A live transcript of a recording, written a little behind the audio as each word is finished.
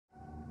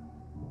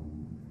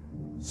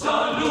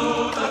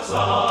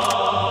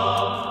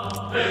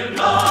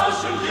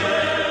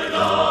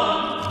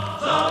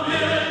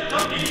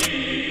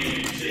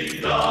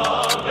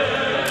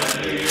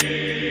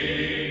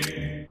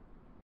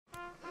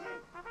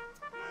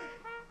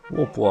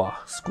Whoop-wah.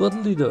 Squad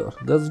leader,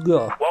 let's go.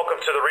 Welcome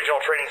to the Regional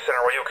Training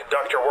Center where you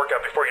conduct your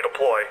workout before you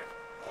deploy.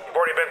 You've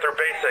already been through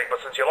basic, but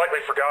since you likely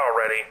forgot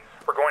already,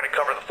 we're going to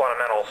cover the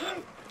fundamentals.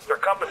 Your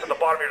compass at the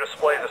bottom of your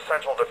display is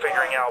essential to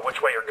figuring out which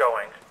way you're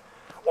going.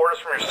 Orders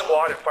from your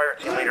squad and fire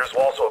team leaders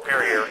will also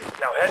appear here.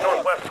 Now head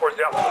northwest towards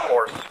the obstacle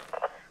course.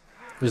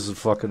 This is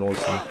fucking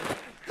awesome.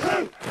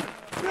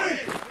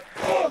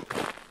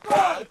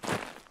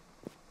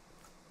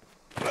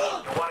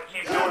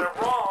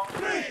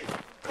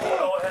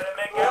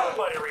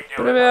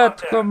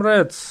 Privet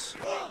Comrades!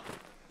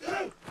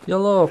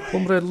 Hello,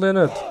 Comrade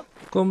Leonard,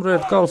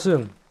 Comrade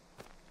Carlson.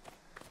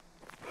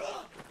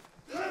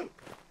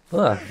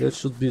 Ah, that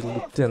should be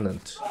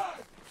Lieutenant.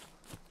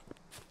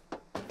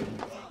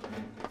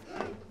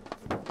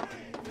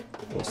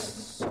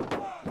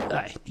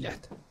 Ай,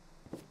 блядь.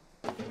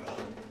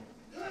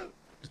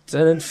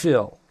 Lieutenant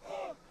Phil.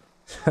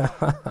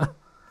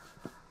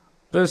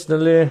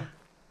 Personally,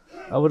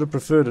 I would have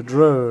preferred a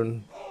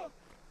drone.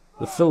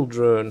 The Phil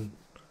drone.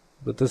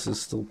 But this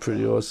is still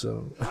pretty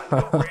awesome. Real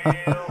sorry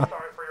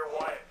for your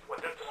wife.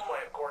 With this display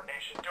of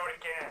coordination, do it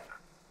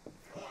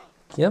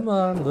again. Come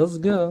on, let's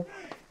go.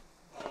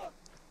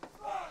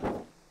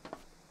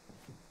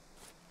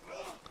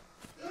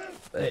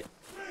 Hey,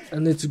 I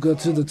need to go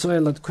to the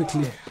toilet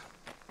quickly.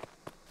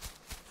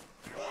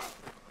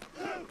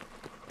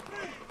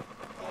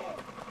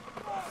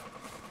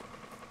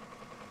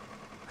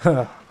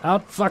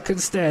 Out fucking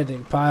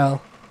standing,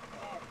 pile.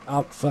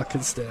 Out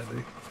fucking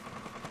standing.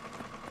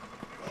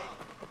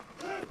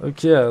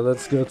 Okay,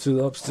 let's go to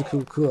the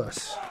obstacle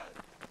course.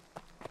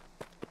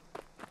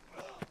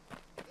 You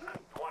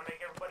want to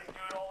make everybody do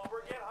it all over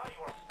again, huh? You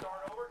want to start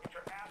over? Get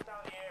your ass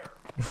out of the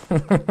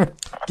air.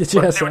 Get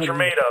your Let's ass see out what you're of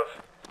made here.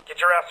 of. Get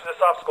your ass to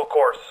this obstacle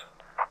course.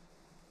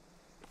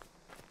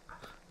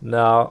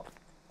 Now,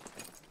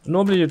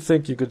 normally you'd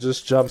think you could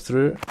just jump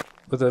through,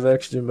 but they've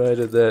actually made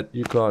it that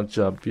you can't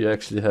jump. You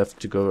actually have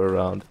to go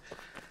around.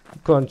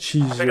 You can't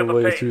cheese your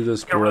way through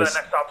this Get over to place.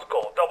 the next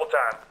obstacle. Double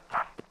time.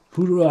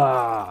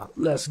 Hoorah!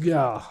 Let's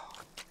go!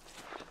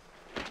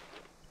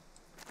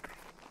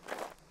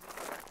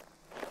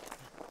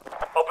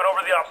 Open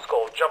over the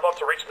obstacle. Jump up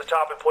to reach the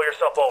top and pull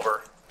yourself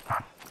over.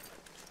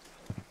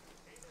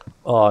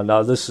 Oh,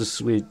 now this is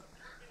sweet.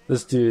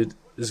 This dude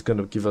is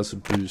gonna give us a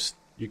boost.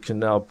 You can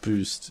now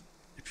boost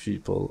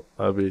people.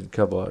 I mean,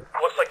 come on.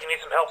 Looks like you need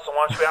some help, so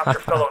why don't you ask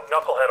your fellow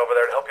knucklehead over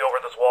there to help you over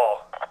this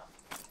wall?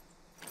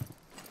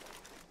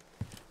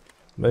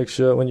 Make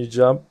sure when you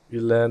jump, you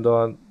land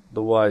on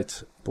the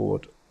white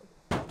board.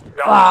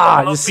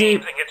 Now, You see?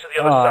 And get to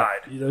the other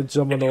side. You don't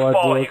jump on If the you white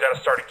fall, board, you gotta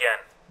start again.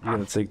 you're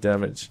gonna take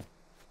damage.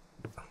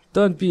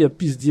 Don't be a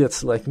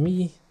pizdец like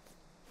me.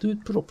 Do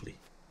it properly.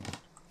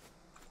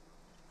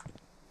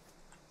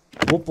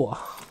 Whoopa.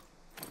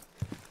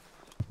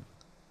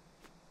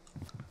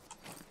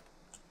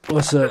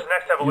 What's up? This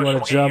next You evolution wanna will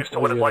get jump used to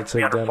or what you it's gonna like to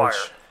be take under damage?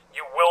 fire.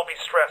 You will be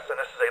stressed, and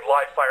this is a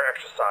live fire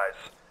exercise.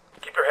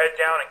 Keep your head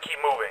down and keep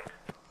moving.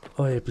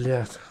 Ой,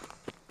 блядь.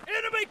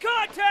 Enemy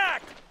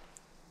contact!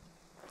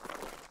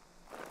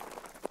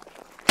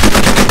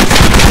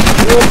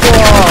 Whoopa!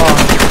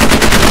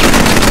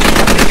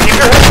 Keep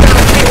your head down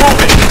and keep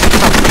moving.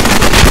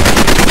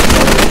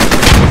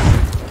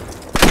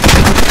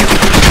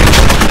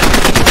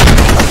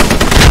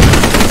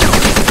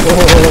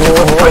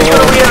 How are you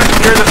gonna react to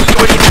hear the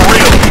situation for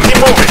real? Keep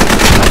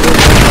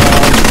moving.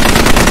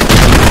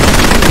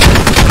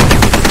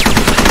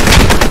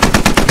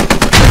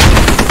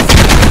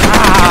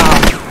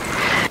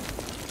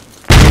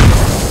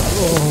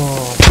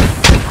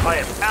 I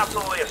am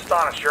absolutely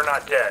astonished you're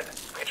not dead.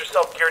 Get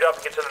yourself geared up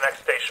and get to the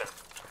next station.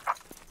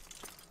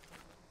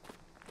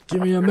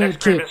 Give me a Your med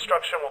next brief kit.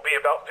 instruction will be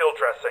about field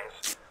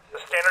dressings. The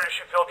standard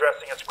issue field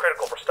dressing is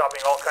critical for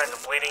stopping all kinds of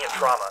bleeding and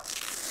trauma.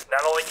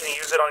 Not only can you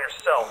use it on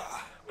yourself,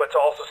 but to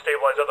also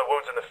stabilize other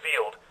wounds in the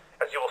field,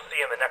 as you will see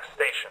in the next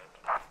station.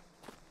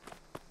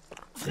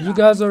 You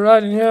guys are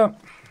right in here.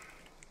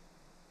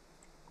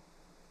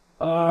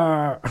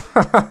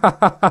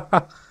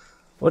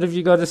 What have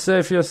you got to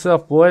say for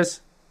yourself,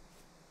 boys?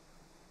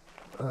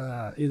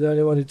 You're the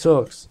only one who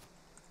talks.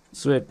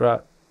 Sweet,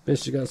 bro.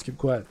 Best you guys keep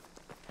quiet.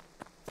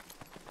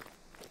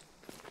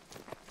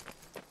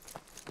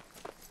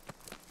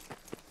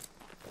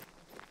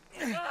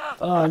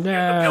 Oh Use the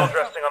no. field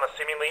dressing on a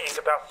seemingly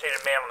incapacitated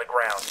man on the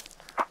ground.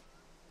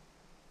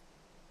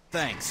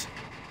 Thanks.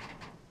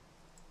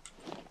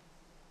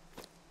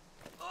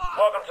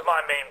 Welcome to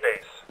my main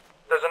base.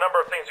 There's a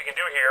number of things you can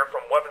do here,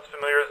 from weapons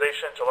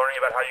familiarization to learning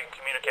about how you can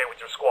communicate with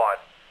your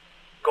squad.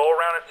 Go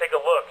around and take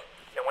a look,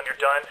 and when you're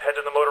done, head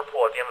to the motor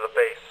pool at the end of the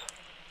base.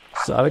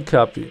 Solid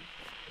copy.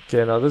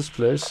 Okay, now this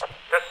place.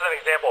 This is an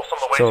example of some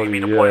of the ways you can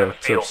be deployed in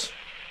the field.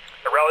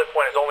 The rally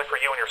point is only for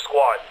you and your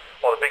squad,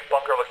 while the big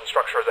bunker-looking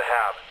structure is a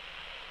hab.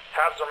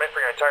 Paths are meant for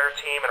your entire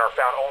team and are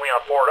found only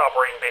on forward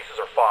operating bases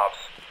or FOBs.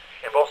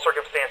 In both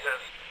circumstances,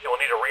 you will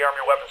need to rearm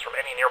your weapons from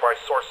any nearby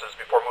sources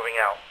before moving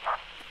out.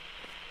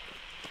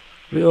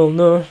 We all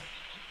know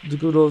the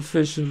good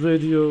old-fashioned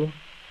radio,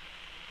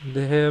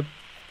 the hab.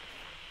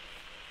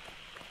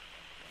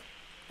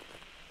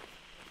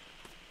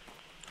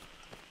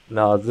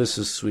 Now this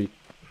is sweet.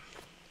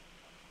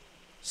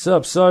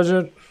 Sup,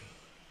 Sergeant?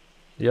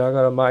 Yeah, I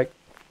got a mic.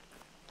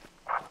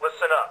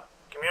 Listen up.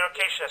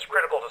 Communication is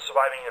critical to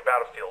surviving in a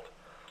battlefield.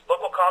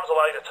 Local comms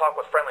allow you to talk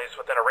with friendlies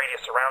within a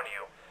radius around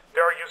you.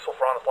 Very useful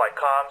for on-the-fly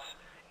comms,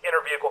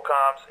 inter-vehicle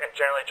comms, and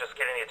generally just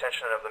getting the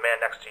attention of the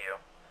man next to you.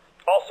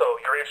 Also,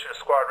 you're issued a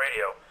squad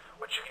radio,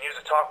 which you can use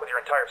to talk with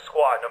your entire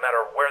squad no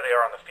matter where they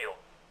are on the field.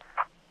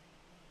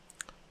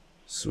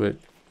 Sweet.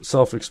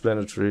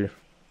 Self-explanatory.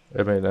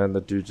 I mean, and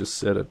the dude just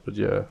said it, but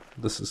yeah,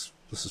 this is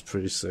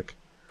pretty sick.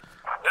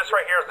 This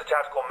right here is the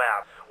tactical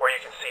map, where you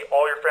can see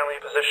all your friendly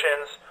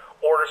positions,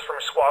 orders from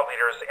your squad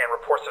leaders, and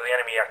reports of the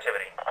enemy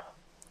activity.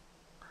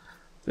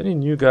 Any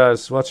new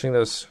guys watching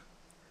this,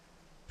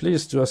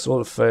 please do us all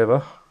a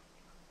favor.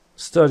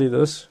 Study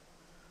this.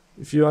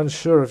 If you're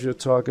unsure of your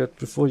target,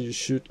 before you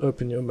shoot,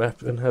 open your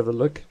map and have a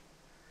look.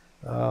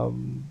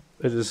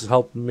 It has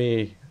helped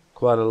me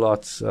quite a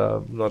lot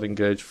not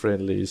engage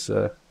friendlies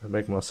and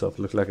make myself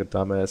look like a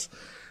dumbass.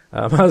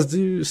 I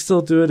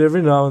still do it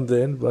every now and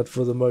then, but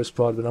for the most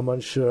part, when I'm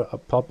unsure, I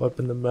pop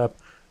open the map,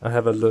 I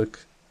have a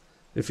look.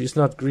 If he's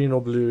not green or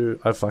blue,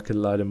 I fucking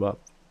light him up.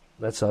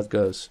 That's how it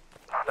goes.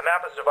 The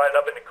map is divided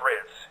up into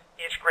grids.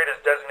 Each grid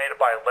is designated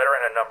by a letter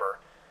and a number.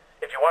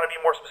 If you want to be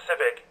more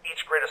specific,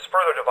 each grid is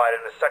further divided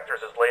into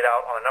sectors as laid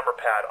out on a number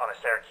pad on a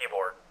standard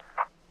keyboard.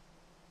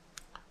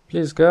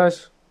 Please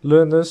guys,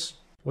 learn this.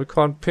 We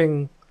can't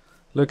ping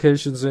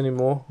locations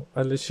anymore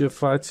unless you're a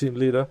fire team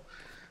leader.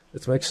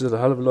 It makes it a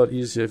hell of a lot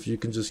easier if you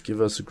can just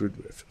give us a grid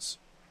reference.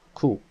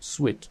 Cool,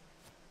 sweet.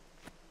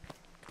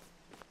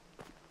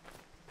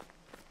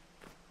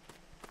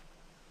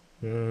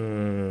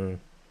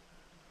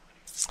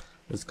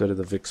 Let's go to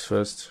the Vix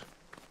first.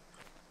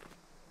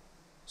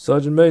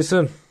 Sergeant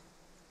Mason.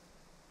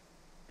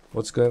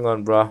 What's going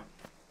on, brah?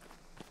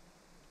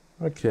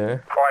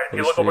 Okay. Alright, if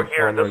you look over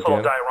here, this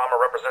little diorama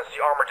represents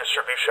the armor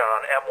distribution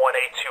on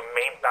M1A2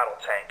 main battle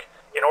tank.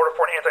 In order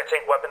for an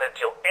anti-tank weapon to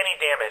deal any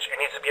damage, it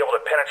needs to be able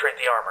to penetrate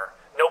the armor.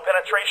 No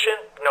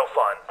penetration, no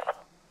fun.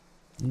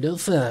 No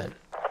fun.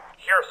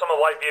 Here are some of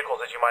the light vehicles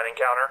that you might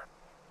encounter.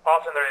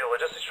 Often they're the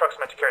logistics trucks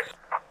meant to carry.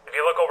 If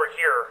you look over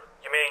here,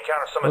 you may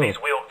encounter some of these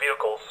wheeled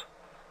vehicles.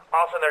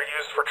 Often they're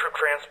used for troop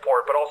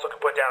transport, but also can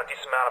put down a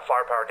decent amount of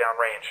firepower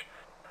downrange.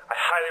 I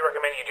highly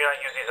recommend you do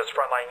not use these as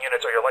frontline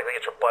units or you're likely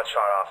to get your butt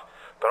shot off.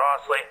 But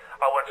honestly,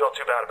 I wouldn't feel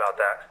too bad about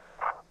that.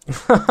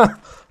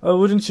 Oh,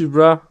 wouldn't you,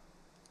 bruh?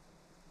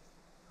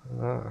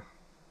 All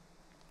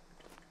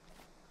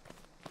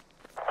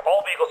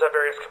vehicles have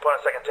various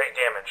components that can take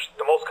damage,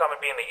 the most common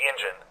being the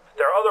engine.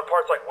 There are other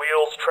parts like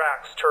wheels,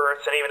 tracks,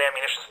 turrets, and even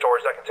ammunition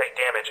storage that can take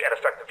damage and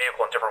affect the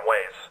vehicle in different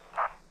ways.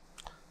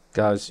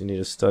 Guys, you need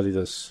to study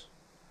this.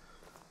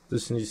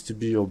 This needs to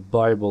be your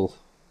Bible.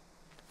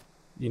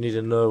 You need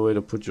to know where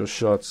to put your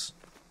shots.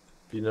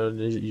 You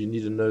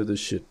need to know this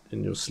shit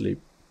in your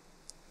sleep.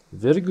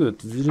 Very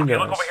good, very nice. If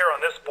you look over here on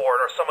this board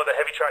are some of the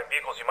heavy track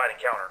vehicles you might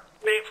encounter.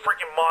 Big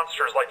freaking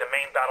monsters like the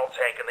main battle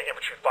tank and the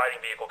infantry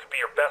fighting vehicle could be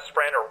your best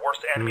friend or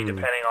worst enemy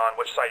depending on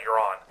which side you're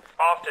on.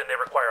 Often they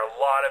require a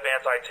lot of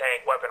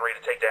anti-tank weaponry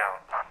to take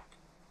down.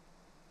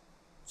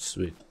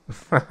 Sweet.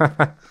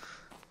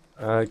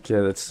 Okay,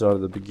 let's start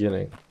at the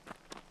beginning.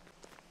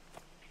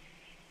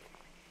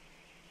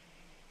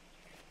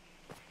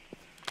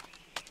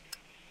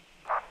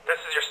 This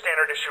is your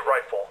standard issue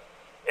rifle.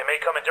 It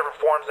may come in different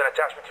forms and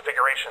attachment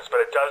configurations,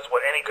 but it does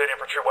what any good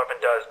infantry weapon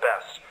does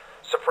best.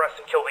 Suppress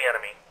and kill the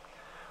enemy.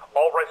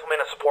 All riflemen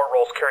and support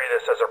roles carry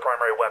this as their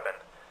primary weapon.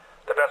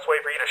 The best way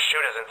for you to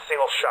shoot is in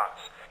single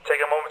shots.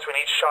 Take a moment between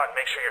each shot and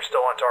make sure you're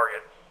still on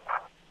target.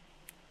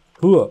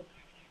 Hooah.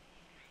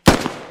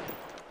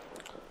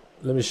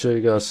 Let me show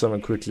you guys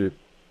something quickly.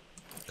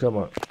 Come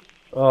on.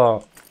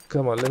 Oh,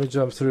 come on, let me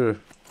jump through.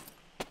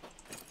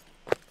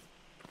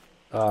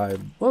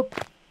 Whoop.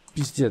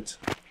 Пиздец.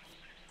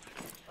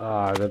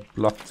 That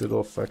blocked it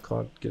off. I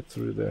can't get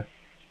through there.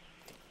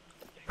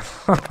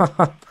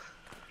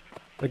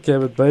 Okay,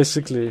 but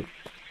basically,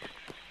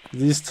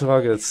 these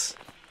targets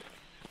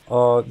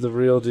are the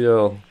real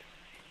deal.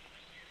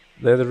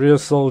 They're the real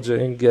soldier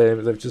in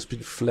game. They've just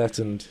been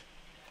flattened.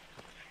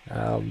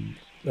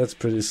 That's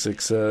pretty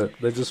sick. So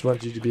they just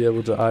want you to be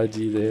able to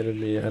ID the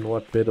enemy, and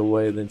what better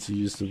way than to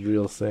use the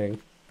real thing?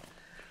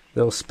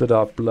 They'll spit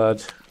out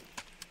blood,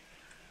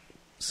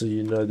 so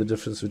you know the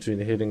difference between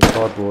hitting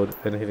cardboard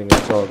and hitting a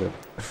target.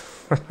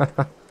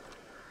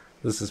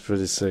 This is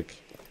pretty sick.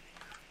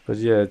 But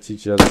yeah,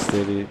 teach you how to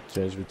steady,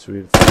 change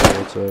between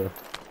full auto.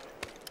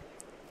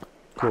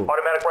 Cool.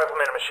 Automatic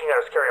riflemen and machine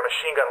gunners carry a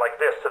machine gun like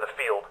this to the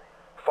field.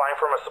 Flying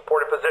from a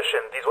supported position,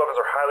 these weapons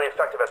are highly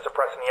effective at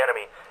suppressing the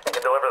enemy and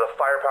can deliver the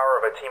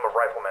firepower of a team of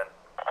riflemen.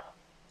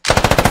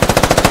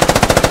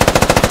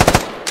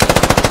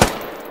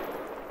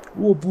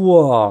 Oh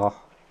boy.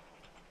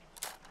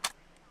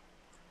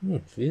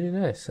 Very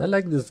nice. I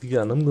like this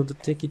gun. I'm going to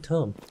take it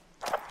home.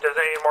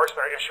 Designated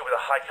marksman are issued with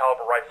a high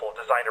caliber rifle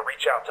designed to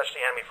reach out and touch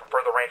the enemy from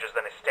further ranges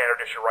than a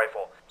standard issue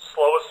rifle.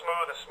 Slow is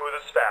smooth and smooth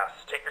is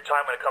fast. Take your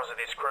time when it comes to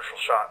these crucial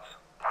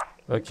shots.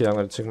 Okay, I'm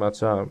going to take my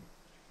time.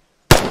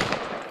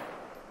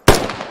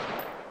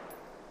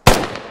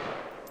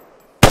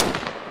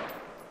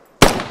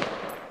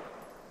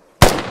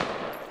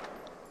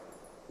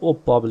 Oh,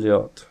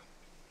 Bobliot.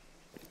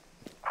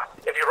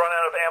 If you run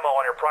out of ammo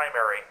on your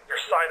primary, your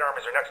sidearm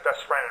is your next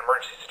best friend in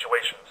emergency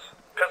situations.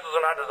 Pistols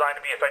are not designed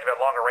to be effective at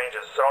longer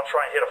ranges, so don't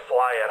try and hit a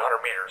fly at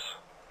 100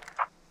 meters.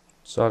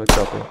 Solid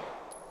copy.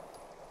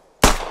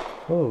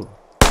 Oh.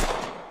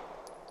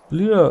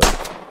 Bliot.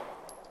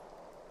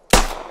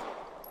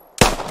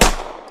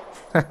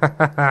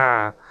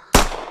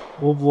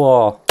 Oh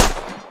boy.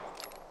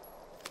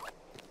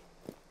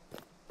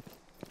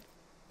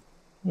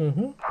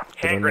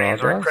 Hand grenades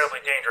are incredibly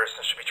dangerous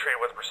and should be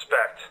treated with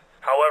respect.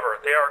 However,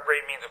 they are a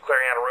great means of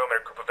clearing out a room in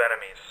a group of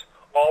enemies.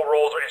 All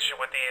rolls are issued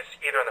with these,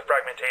 either in the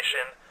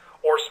fragmentation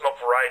or smoke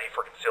variety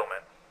for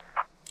concealment.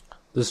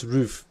 This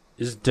roof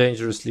is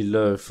dangerously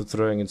low for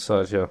throwing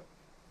inside here.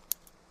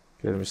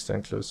 Okay, let me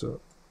stand closer.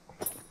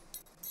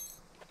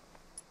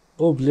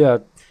 Oh,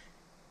 Bliat.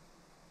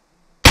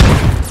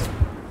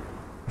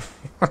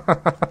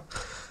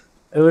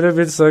 It would have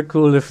been so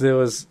cool if there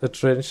was a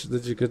trench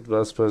that you could, well,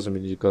 I suppose, I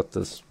mean, you got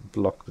this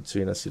block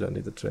between us, you don't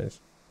need the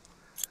trench.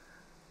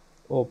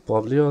 Oh,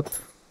 Bobliot.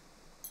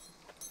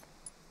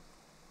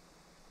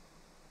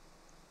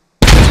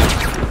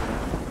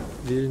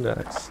 Very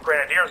nice.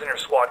 Grenadiers in your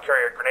squad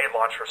carry a grenade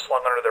launcher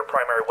slung under their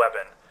primary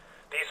weapon.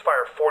 These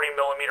fire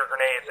 40mm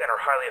grenades and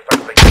are highly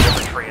effective against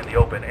infantry in the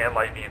open and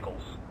light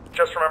vehicles.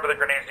 Just remember the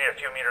grenades need a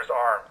few meters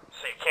arm,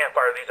 so you can't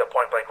fire these at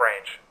point-blank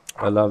range.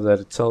 I love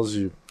that. It tells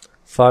you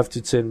 5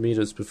 to 10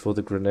 meters before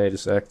the grenade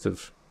is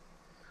active.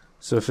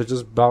 So if it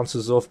just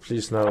bounces off,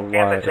 please know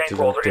why it Anti-tank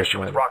didn't rolls are issued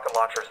with detonate. rocket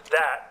launchers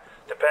that,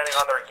 depending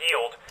on their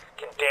yield,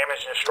 can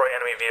damage and destroy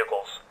enemy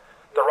vehicles.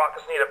 The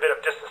rockets need a bit of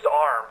distance to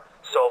arm,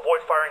 so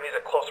avoid firing these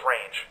at close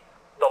range.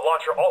 The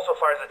launcher also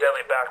fires a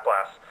deadly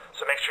backblast,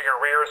 so make sure your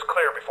rear is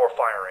clear before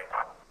firing.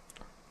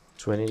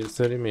 20 to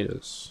 30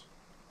 meters.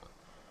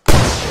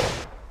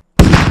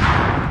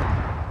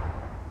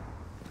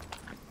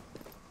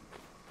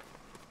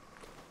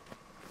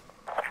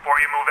 Before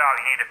you move out,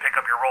 you need to pick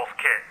up your Rolls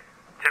kit.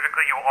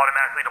 Typically, you will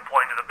automatically deploy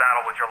into the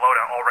battle with your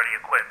loadout already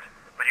equipped,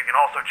 but you can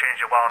also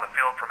change it while in the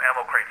field from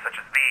ammo crates such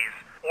as these,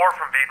 or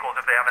from vehicles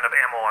if they have enough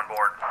ammo on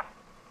board.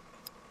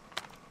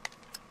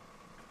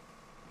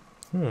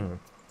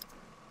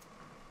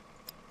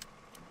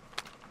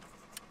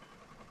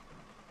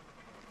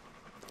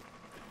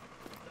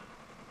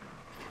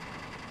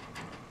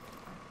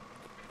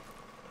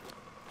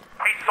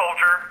 Hey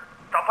soldier,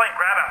 stop playing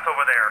grab-ass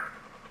over there.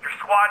 Your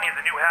squad needs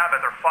a new hab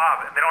at their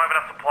fob, and they don't have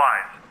enough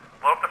supplies.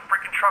 Load up the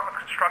freaking truck with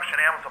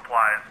construction ammo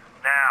supplies,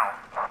 now.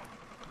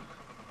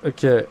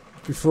 Okay,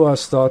 before I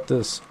start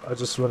this, I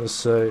just want to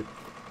say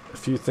a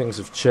few things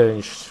have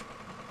changed.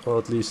 Or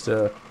at least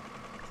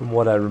from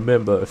what I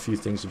remember, a few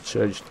things have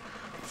changed.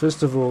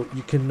 First of all,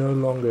 you can no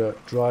longer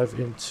drive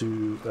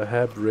into the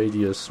hab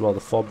radius, well, the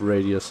fob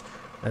radius,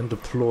 and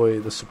deploy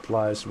the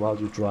supplies while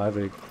you're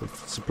driving. The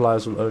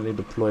supplies will only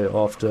deploy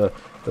after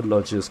the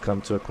lodge has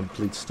come to a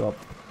complete stop.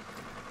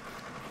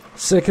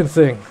 Second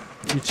thing,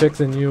 you check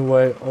the new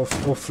way of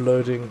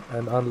offloading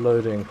and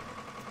unloading.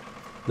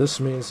 This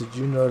means that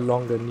you no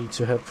longer need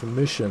to have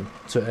permission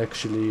to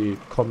actually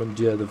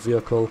commandeer the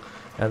vehicle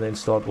and then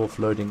start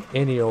offloading.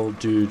 Any old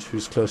dude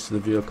who's close to the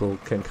vehicle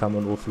can come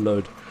and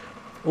offload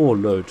or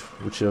load,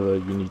 whichever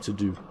you need to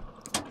do.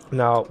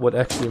 Now, what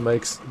actually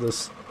makes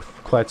this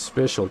quite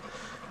special,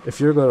 if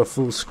you've got a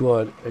full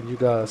squad and you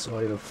guys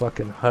are in a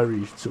fucking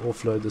hurry to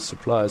offload the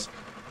supplies,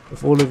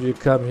 if all of you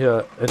come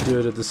here and do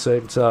it at the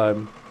same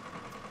time,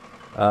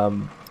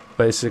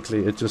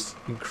 basically it just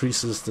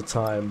increases the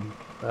time,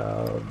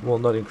 well,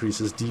 not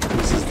increases,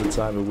 decreases the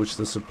time at which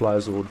the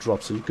supplies will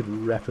drop, so you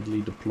can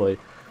rapidly deploy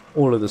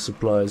all of the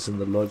supplies in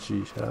the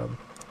lodgy.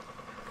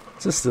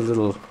 Just a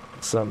little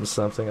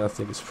something I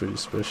think is pretty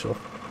special.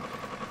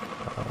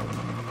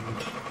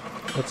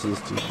 What's this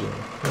dude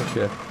doing?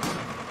 Okay,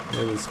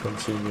 let's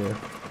continue.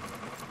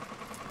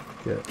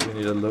 Okay, we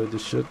need to load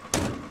this shit.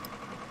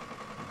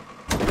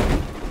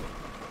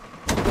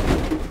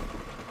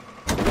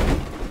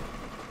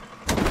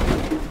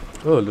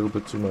 Oh, a little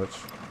bit too much.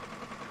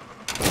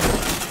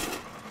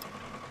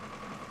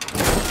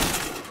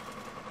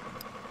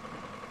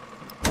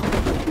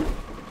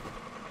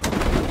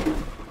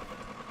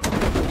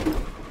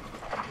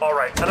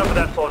 Alright, enough of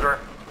that, soldier.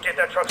 Get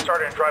that truck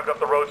started and drive up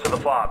the road to the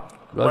fob.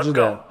 Roger Let's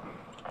go. that.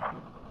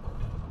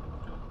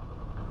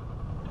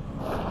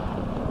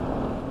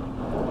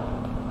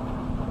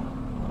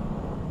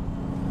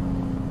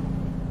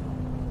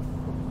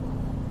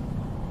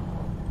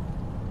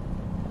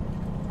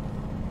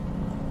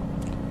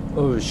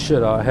 Oh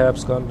shit, our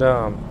hab's gone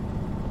down.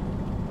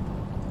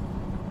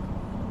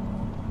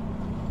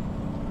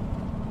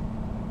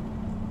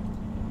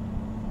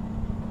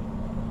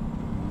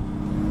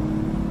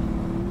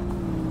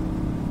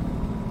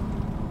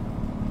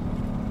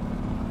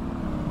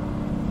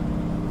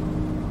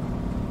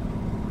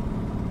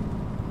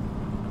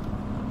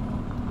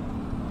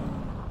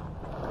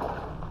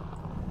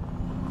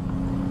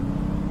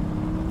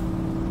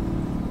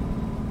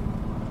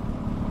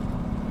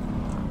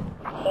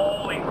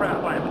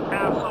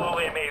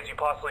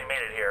 possibly made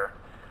it here.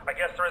 I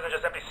guess there isn't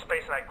just empty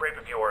space in that grape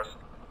of yours.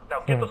 Now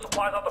get the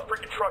supplies off the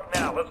freaking truck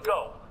now. Let's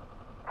go.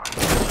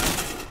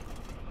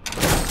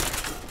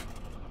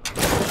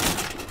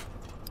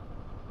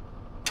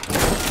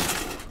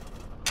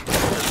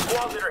 The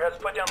squad leader has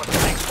put down the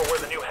stakes for where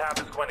the new hab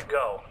is going to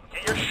go.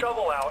 Get your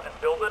shovel out and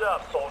build it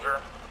up,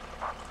 soldier.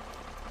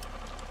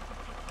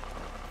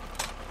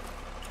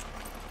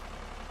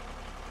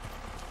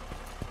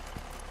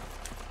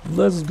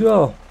 Let's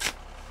go.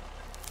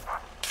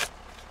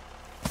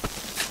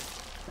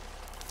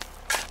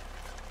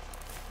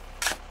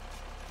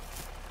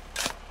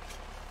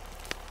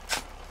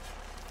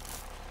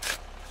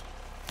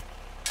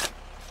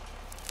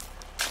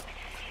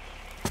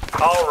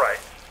 Alright.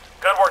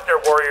 Good work there,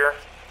 warrior.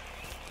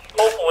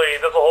 Hopefully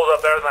this will hold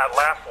up better than that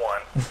last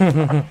one.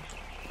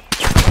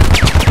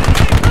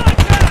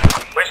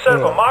 We set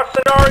up a mock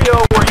scenario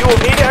where you will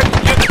need to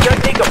execute the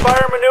technique of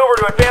fire maneuver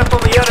to advance on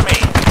the enemy.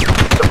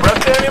 Suppress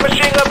the enemy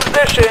machine gun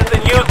positions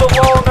and use the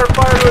lull in their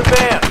fire to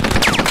advance.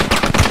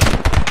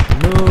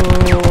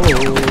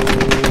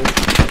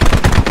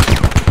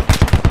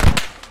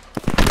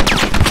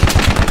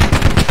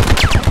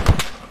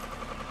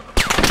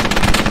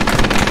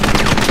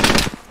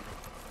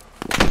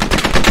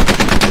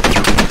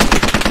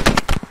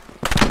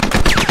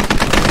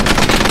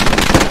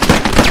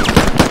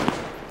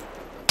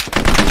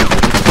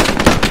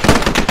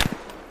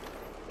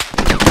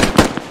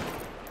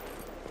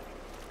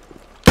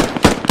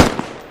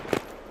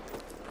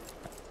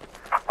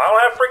 I don't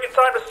have freaking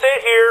time to sit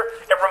here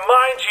and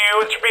remind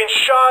you that you're being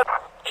shot.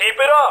 Keep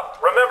it up.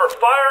 Remember,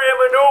 fire and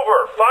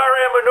maneuver. Fire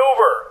and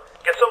maneuver.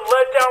 Get some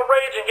lead down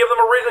rage and give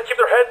them a reason to keep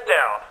their heads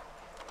down.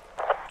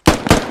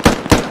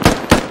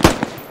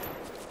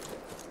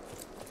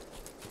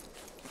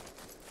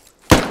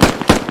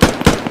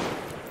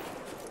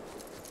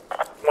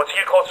 Once you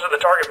get closer to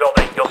the target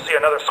building, you'll see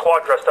another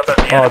squad dressed up as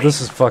the enemy. Oh,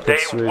 this is fucking They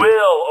sweet.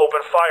 will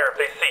open fire if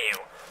they see you.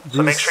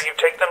 So make sure you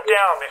take them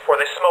down before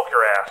they smoke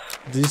your ass.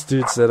 These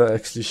dudes that are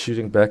actually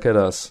shooting back at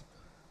us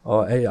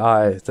are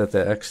AI that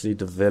they actually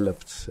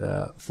developed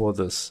for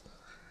this.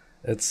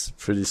 It's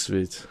pretty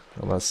sweet,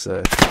 I must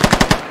say.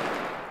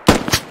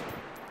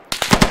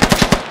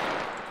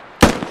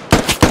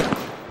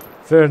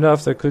 Fair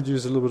enough, they could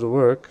use a little bit of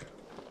work.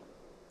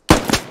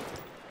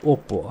 Oh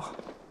boy.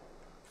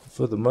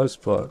 For the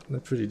most part, they're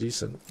pretty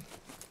decent.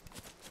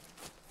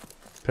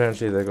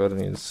 Apparently they got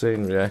an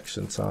insane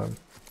reaction time.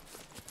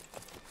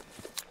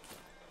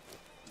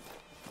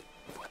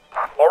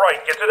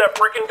 Alright, get to that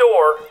freaking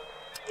door.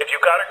 If you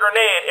got a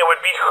grenade, it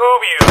would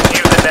behoove you to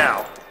use it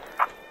now.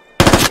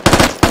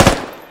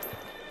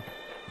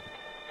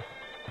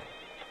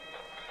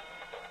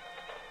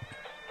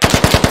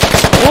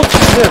 Oh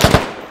shit!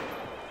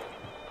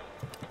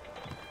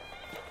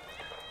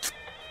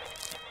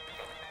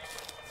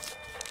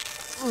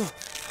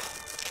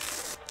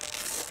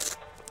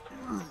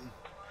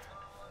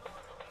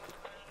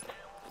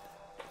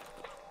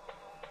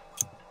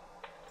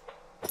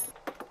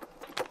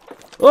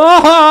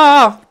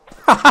 Oh!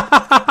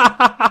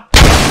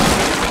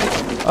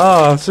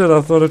 Oh shit,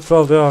 I thought it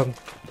fell down.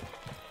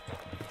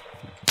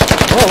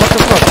 Oh, what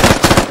the fuck?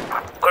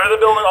 Clear the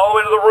building all the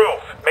way to the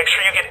roof. Make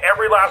sure you get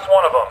every last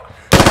one of them.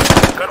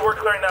 Good work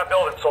clearing that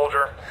building,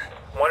 soldier.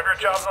 One of your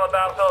jobs on the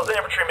battlefield as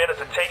an infantryman is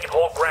to take and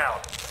hold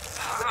ground.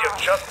 Since you have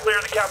just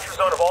cleared the capture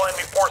zone of all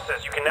enemy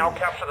forces, you can now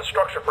capture the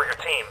structure for your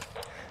team.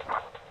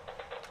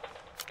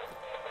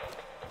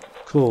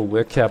 Cool,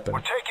 we're capping. We're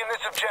taking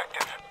this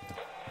objective.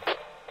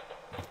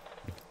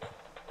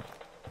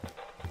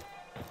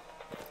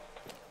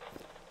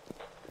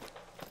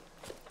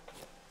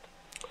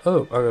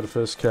 Oh, I got a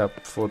first cap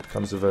before it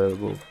becomes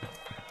available.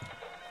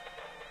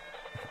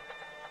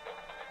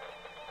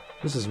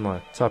 This is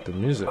my type of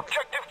music.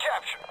 Objective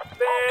capture.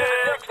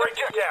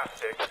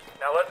 Fantastic.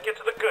 Now let's get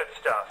to the good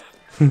stuff.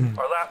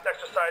 Our last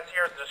exercise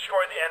here is to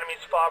destroy the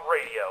enemy's fob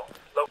radio.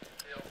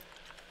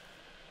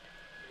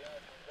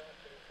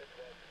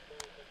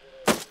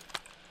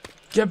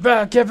 Get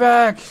back! Get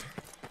back!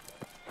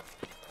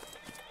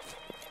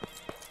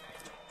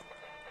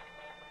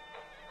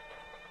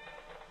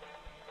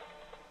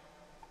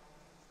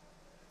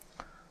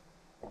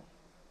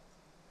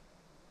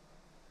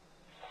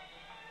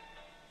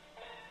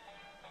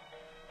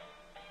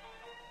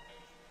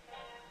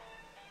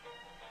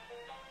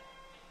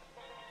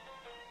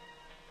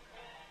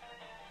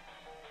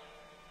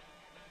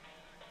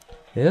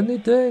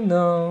 Any day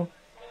now.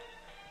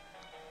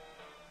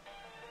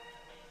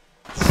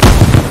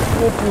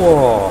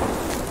 Whoa.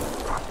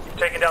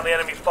 Taking down the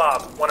enemy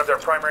fob, one of their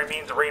primary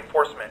means of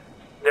reinforcement.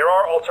 There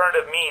are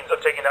alternative means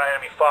of taking down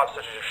enemy fobs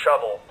such as a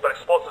shovel, but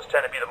explosives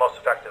tend to be the most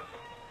effective.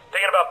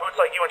 Thinking about boots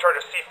like you in charge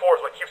of C4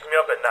 is what keeps me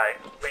up at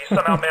night, but you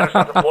somehow managed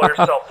not to blow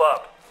yourself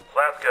up. So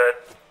that's good,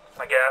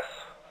 I guess.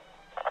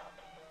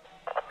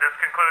 This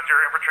concludes your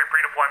infantry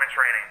pre-deployment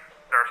training.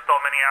 There are still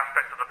many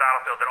aspects of the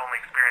battlefield that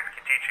only experience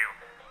can teach you,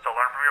 so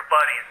learn from your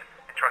buddies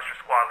and trust your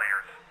squad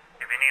leaders.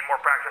 If you need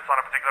more practice on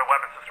a particular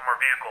weapon system or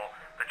vehicle,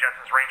 the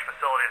Jensen's range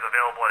facility is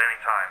available at any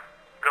time.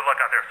 Good luck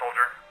out there,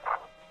 soldier.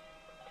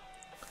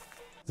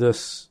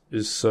 This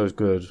is so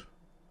good.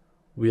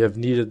 We have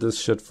needed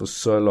this shit for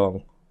so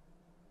long.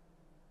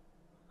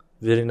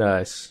 Very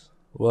nice.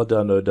 Well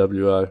done,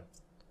 OWI.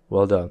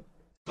 Well done.